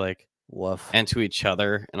kids, like woof, and to each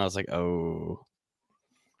other. And I was like, oh,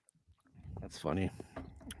 that's funny.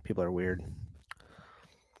 People are weird.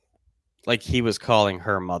 Like he was calling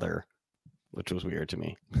her mother, which was weird to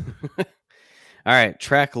me. All right,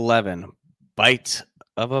 track 11, Bite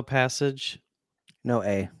of a Passage. No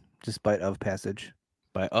A, just Bite of Passage.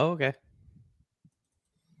 Okay.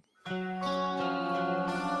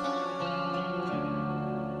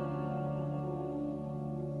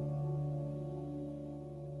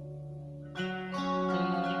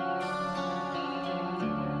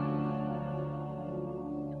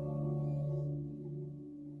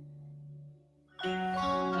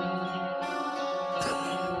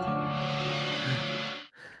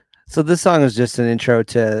 So this song is just an intro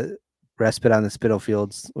to Respite on the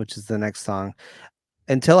Spitalfields, which is the next song.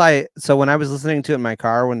 So when I was listening to it in my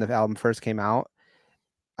car when the album first came out,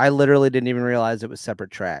 I literally didn't even realize it was separate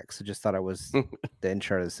tracks. I just thought it was the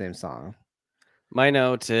intro to the same song. My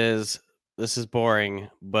note is, this is boring,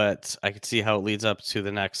 but I could see how it leads up to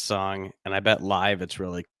the next song, and I bet live it's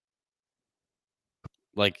really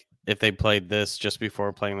like if they played this just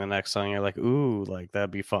before playing the next song, you're like, ooh, like that'd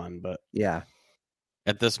be fun. But yeah.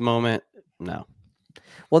 At this moment, no.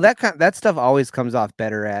 Well, that stuff always comes off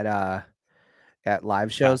better at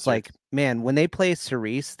live shows. Like, man, when they play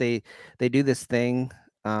Cerise, they do this thing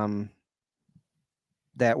that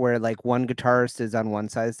where like one guitarist is on one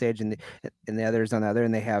side of the stage and the other is on the other,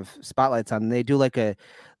 and they have spotlights on. And they do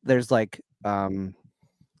there's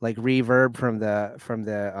reverb from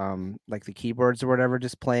the like the keyboards or whatever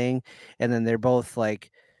just playing, and then they're both like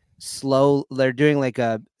slow. They're doing like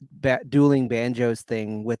a dueling banjos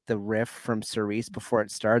thing with the riff from Cerise before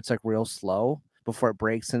it starts, like real slow before it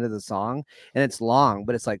breaks into the song, and it's long,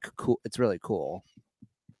 but it's like cool. It's really cool.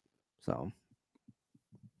 So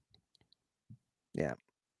yeah,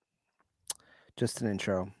 just an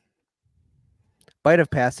intro. Bite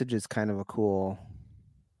of Passage is kind of a cool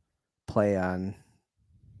play on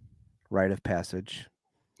Rite of Passage.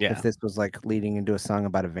 Yeah, if this was like leading into a song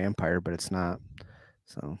about a vampire, but it's not.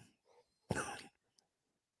 So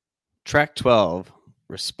track 12,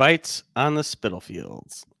 Respite on the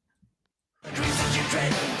Spitalfields. Dreams that you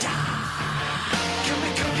dread die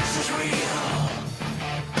can become just as real.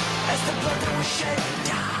 was the blood that was shed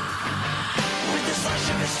with the slash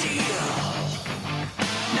of a steel.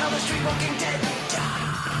 Now the street walking dead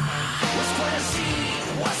was quite a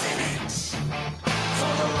scene, wasn't it?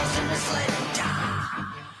 For the lost and misled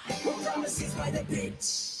who promises by the pit.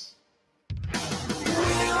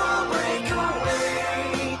 We all break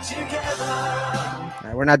away together. All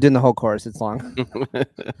right, we're not doing the whole chorus. It's long.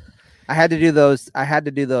 I had to do those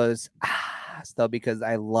though because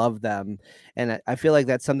I love them, and I feel like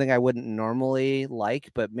that's something I wouldn't normally like.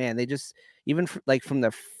 But man, they just even like from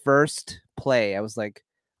the first play, I was like,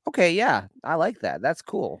 okay, yeah, I like that. That's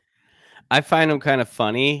cool. I find them kind of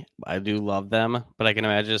funny. I do love them, but I can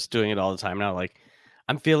imagine just doing it all the time now. Like,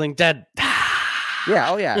 I'm feeling dead. Yeah.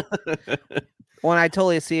 Oh yeah. When I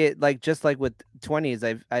totally see it, like just like with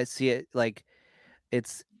 20s, I see it like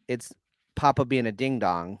it's Papa being a ding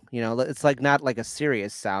dong. You know, it's like not like a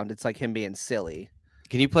serious sound. It's like him being silly.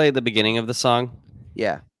 Can you play the beginning of the song?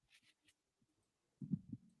 Yeah.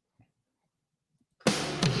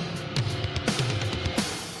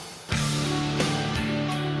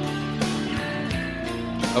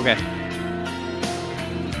 Okay.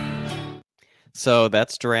 So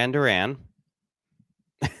that's Duran Duran.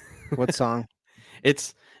 What song?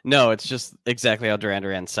 It's just exactly how Duran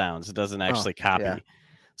Duran sounds. It doesn't actually copy. yeah.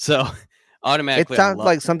 So automatically, It sounds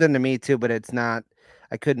like something to me too, but it's not.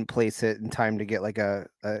 I couldn't place it in time to get like an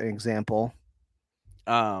example.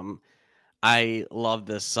 I love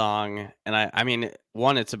this song, and I mean,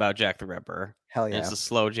 one, it's about Jack the Ripper. Hell and yeah. it's a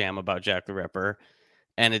slow jam about Jack the Ripper,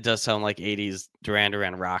 and it does sound like 80s Duran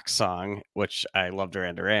Duran rock song, which I love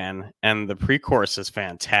Duran Duran, and the pre-chorus is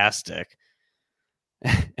fantastic,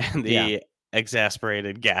 and the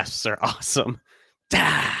exasperated gasps are awesome.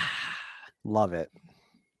 Love it.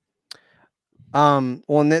 Well,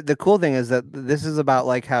 and the cool thing is that this is about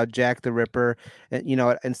like how Jack the Ripper, you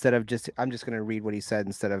know, instead of just, I'm just going to read what he said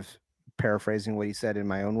instead of paraphrasing what he said in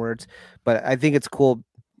my own words, but I think it's cool,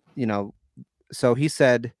 you know. So he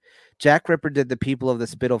said, Jack Ripper did the people of the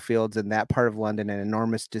Spitalfields in that part of London an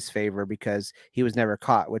enormous disfavor because he was never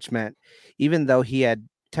caught, which meant even though he had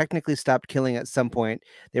technically stopped killing at some point,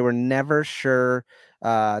 they were never sure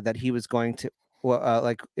that he was going to,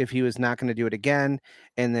 like if he was not going to do it again.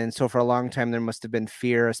 And then so for a long time, there must have been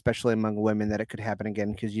fear, especially among women, that it could happen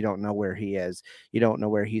again because you don't know where he is. You don't know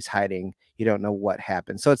where he's hiding. You don't know what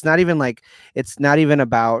happened. So it's not even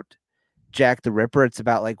about Jack the Ripper. It's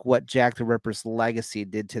about like what Jack the Ripper's legacy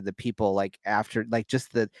did to the people, like after, like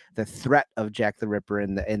just the threat of Jack the Ripper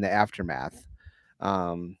in the aftermath,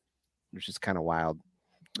 which is kind of wild.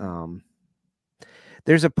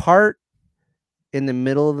 There's a part in the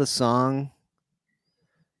middle of the song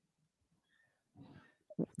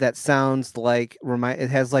that sounds like it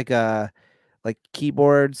has like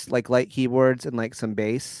keyboards, like light keyboards and like some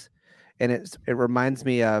bass, and it reminds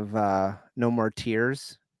me of No More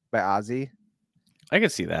Tears by Ozzy. I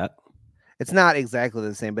could see that. It's not exactly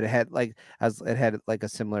the same, but it had like a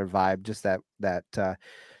similar vibe. Just that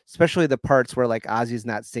especially the parts where like Ozzy's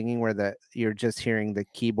not singing, where you're just hearing the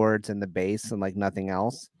keyboards and the bass and like nothing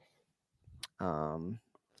else.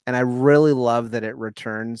 And I really love that it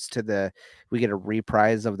returns to we get a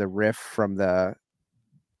reprise of the riff from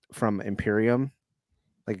Imperium,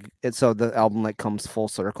 like it's so the album like comes full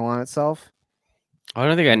circle on itself. I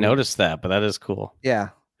don't think I noticed that, but that is cool. Yeah,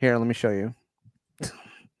 here, let me show you.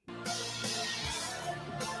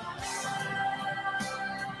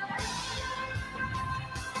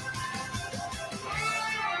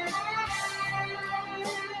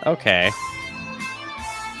 Okay.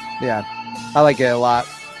 Yeah, I like it a lot.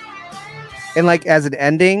 And like as an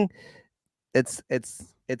ending, it's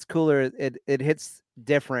cooler. It hits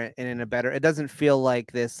different and in a better. It doesn't feel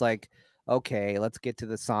like this like, okay, let's get to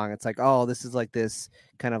the song. It's like, oh, this is like this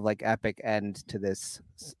kind of like epic end to this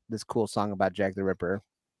cool song about Jack the Ripper.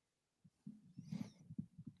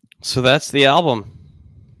 So that's the album.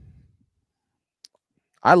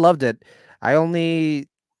 I loved it. There's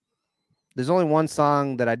only one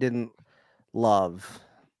song that I didn't love,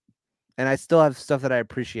 and I still have stuff that I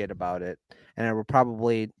appreciate about it, and I will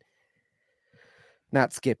probably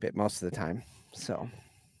not skip it most of the time. So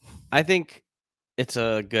I think it's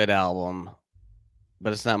a good album,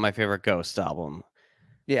 but it's not my favorite Ghost album.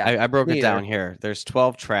 Yeah, I broke it down here. There's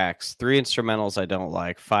 12 tracks, 3 instrumentals I don't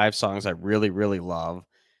like, 5 songs I really, really love,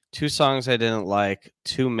 2 songs I didn't like,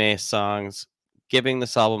 2 meh songs, giving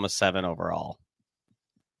this album a 7 overall.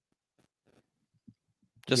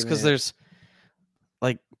 Just because there's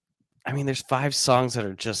there's 5 songs that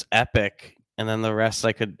are just epic, and then the rest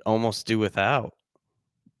I could almost do without.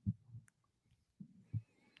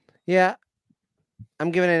 Yeah,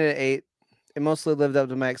 I'm giving it an 8. It mostly lived up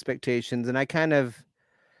to my expectations, and I kind of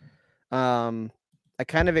I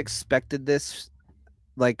kind of expected this.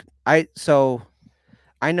 Like I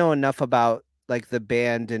know enough about like the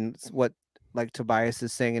band and what like Tobias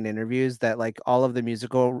is saying in interviews that like all of the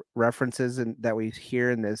musical references and that we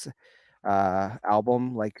hear in this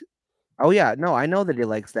album, like, oh yeah, no, I know that he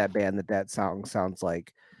likes that band that song sounds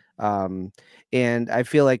like. And I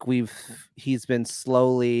feel like he's been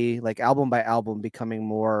slowly, like album by album, becoming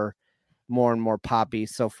more and more poppy.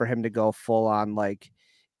 So for him to go full on like,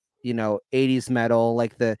 80s metal,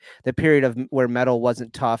 like the period of where metal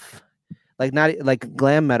wasn't tough, like not like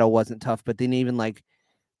glam metal wasn't tough, but then even like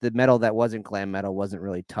the metal that wasn't glam metal wasn't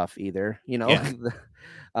really tough either. Yeah.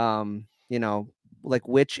 Like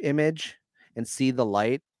Witch Image and See the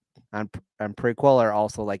Light on Prequel are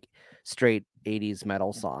also like straight 80s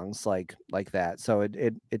metal songs like that. So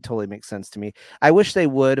it totally makes sense to me. I wish they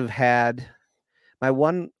would have had, my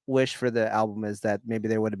one wish for the album is that maybe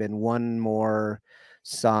there would have been one more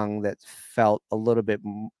song that felt a little bit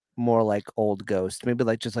more like Old Ghost, maybe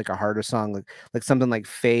like just like a harder song, like something like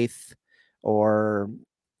Faith or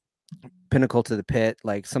Pinnacle to the Pit,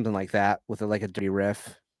 like something like that with like a dirty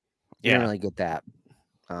riff. You don't really get that.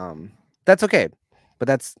 That's okay, but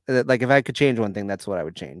that's like if I could change one thing, that's what I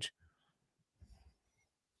would change.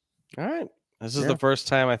 All right, this is the first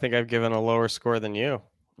time I think I've given a lower score than you.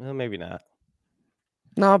 Well, maybe not.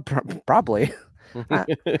 No, probably.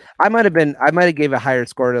 I might have gave a higher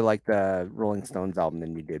score to like the Rolling Stones album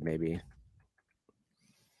than you did, maybe.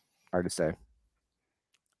 Hard to say.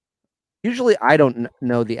 Usually I don't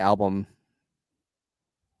know the album.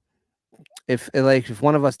 If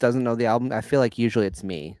one of us doesn't know the album, I feel like usually it's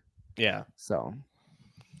me. Yeah. So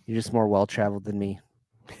you're just more well-traveled than me.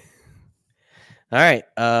 All right.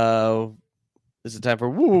 Is it time for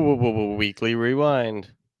Weekly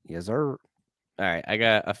Rewind? Yes, sir. All right, I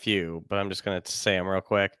got a few, but I'm just going to say them real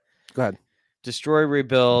quick. Go ahead. Destroy,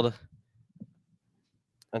 Rebuild,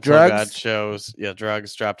 Until Drugs. God Shows. Yeah,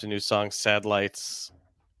 Drugs dropped a new song, Sad Lights,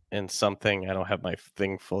 and something. I don't have my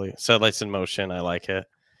thing fully. Sad Lights in Motion. I like it.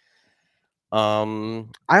 I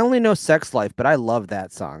only know Sex Life, but I love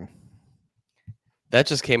that song. That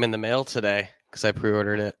just came in the mail today because I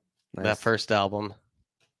pre-ordered it. Nice. That first album.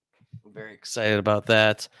 I'm very excited about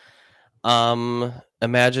that.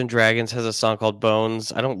 Imagine Dragons has a song called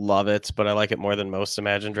Bones. I don't love it, but I like it more than most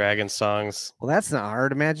Imagine Dragons songs. Well, that's not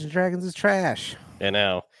hard. Imagine Dragons is trash. I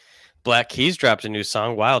know. Black Keys dropped a new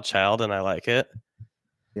song, Wild Child, and I like it.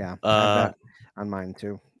 Yeah, on mine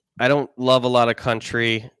too. I don't love a lot of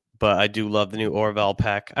country, but I do love the new Orville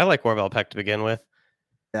Peck. I like Orville Peck to begin with.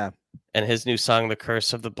 Yeah. And his new song, The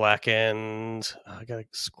Curse of the Blackened. I gotta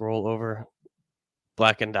scroll over.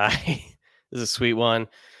 Black and Die. This is a sweet one.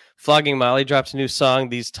 Flogging Molly dropped a new song,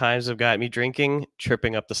 These Times Have Got Me Drinking,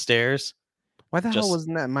 Tripping Up the Stairs. Why the hell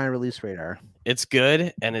wasn't that my release radar? It's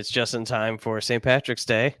good, and it's just in time for St. Patrick's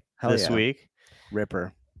Day this week.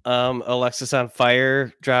 Ripper. Alexis on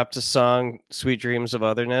Fire dropped a song, Sweet Dreams of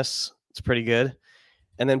Otherness. It's pretty good.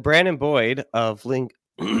 And then Brandon Boyd of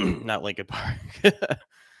not Linkin Park,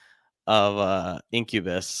 of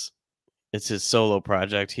Incubus. It's his solo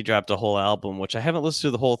project. He dropped a whole album, which I haven't listened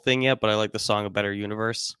to the whole thing yet, but I like the song A Better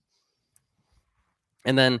Universe.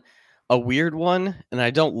 And then a weird one, and I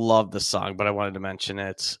don't love the song, but I wanted to mention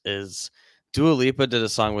it, is Dua Lipa did a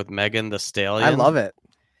song with Megan Thee Stallion. I love it.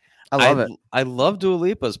 I love Dua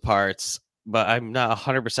Lipa's parts, but I'm not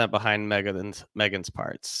 100% behind Megan's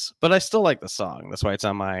parts. But I still like the song. That's why it's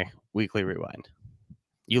on my Weekly Rewind.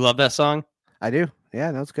 You love that song? I do.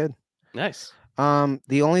 Yeah, that's good. Nice.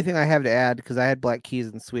 The only thing I have to add, because I had Black Keys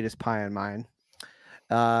and Sweetest Pie on mine,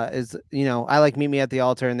 is I like Meet Me at the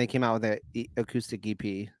Altar, and they came out with an acoustic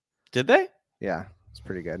EP. Did they? Yeah, it's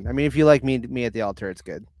pretty good. I mean, if you like Meet Me at the Altar, it's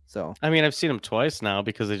good. So I mean, I've seen them twice now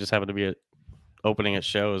because they just happen to be opening at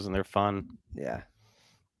shows and they're fun. Yeah.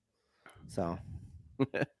 So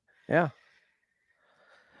yeah.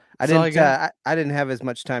 I didn't have as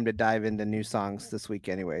much time to dive into new songs this week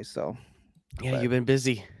anyway. So yeah, you've been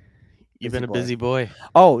busy. You've been a busy boy.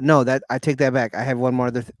 Oh no, I take that back. I have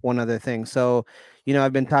one other thing. So,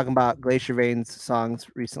 I've been talking about Glacier Veins songs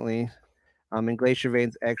recently. And Glacier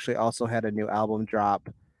Veins actually also had a new album drop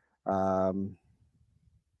on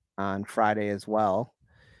Friday as well.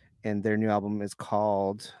 And their new album is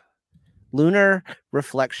called Lunar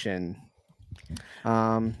Reflection.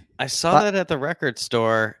 I saw that at the record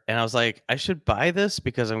store and I was like, I should buy this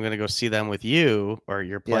because I'm going to go see them with you, or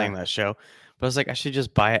you're playing that show. But I was like, I should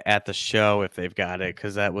just buy it at the show if they've got it,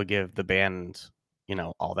 because that would give the band,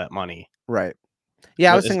 all that money. Right.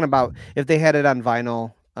 Yeah, I was thinking about if they had it on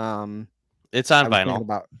vinyl. It's on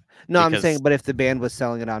vinyl. I'm saying, but if the band was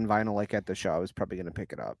selling it on vinyl, like at the show, I was probably going to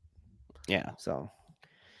pick it up. Yeah. So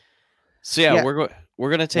So yeah.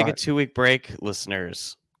 we're gonna take a 2-week break,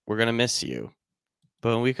 listeners. We're gonna miss you,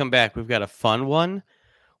 but when we come back, we've got a fun one.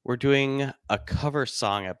 We're doing a cover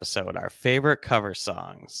song episode, our favorite cover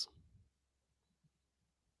songs.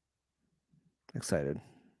 Excited.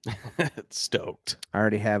 Stoked. I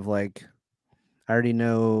already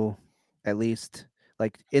know at least,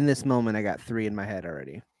 like, in this moment, I got 3 in my head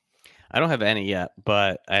already. I don't have any yet,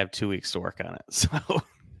 but I have 2 weeks to work on it. So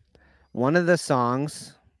one of the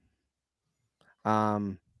songs,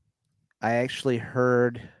 I actually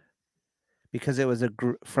heard because it was a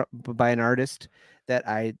group by an artist that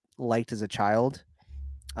I liked as a child.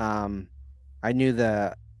 I knew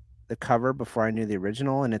the cover before I knew the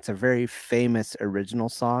original, and it's a very famous original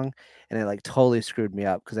song, and it like totally screwed me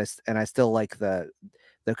up because I still like the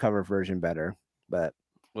cover version better. But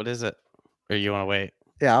what is it? Or you want to wait?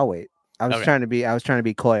 Yeah, I'll wait. I was trying to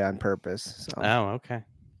be coy on purpose. So. Oh, okay.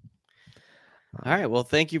 All right. Well,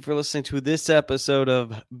 thank you for listening to this episode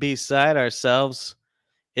of Beside Ourselves.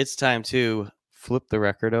 It's time to flip the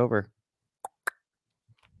record over.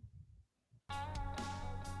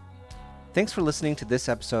 Thanks for listening to this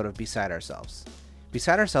episode of Beside Ourselves.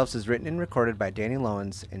 Beside Ourselves is written and recorded by Danny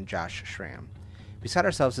Lowens and Josh Schramm. Beside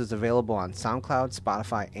Ourselves is available on SoundCloud,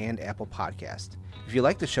 Spotify, and Apple Podcast. If you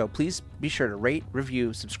like the show, please be sure to rate,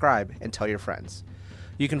 review, subscribe, and tell your friends.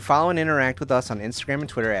 You can follow and interact with us on Instagram and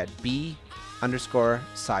Twitter at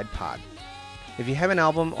B_sidepod. If you have an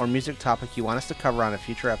album or music topic you want us to cover on a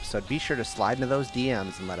future episode, be sure to slide into those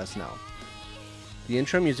DMs and let us know. The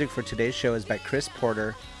intro music for today's show is by Chris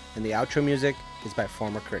Porter, and the outro music is by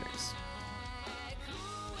Former Critics.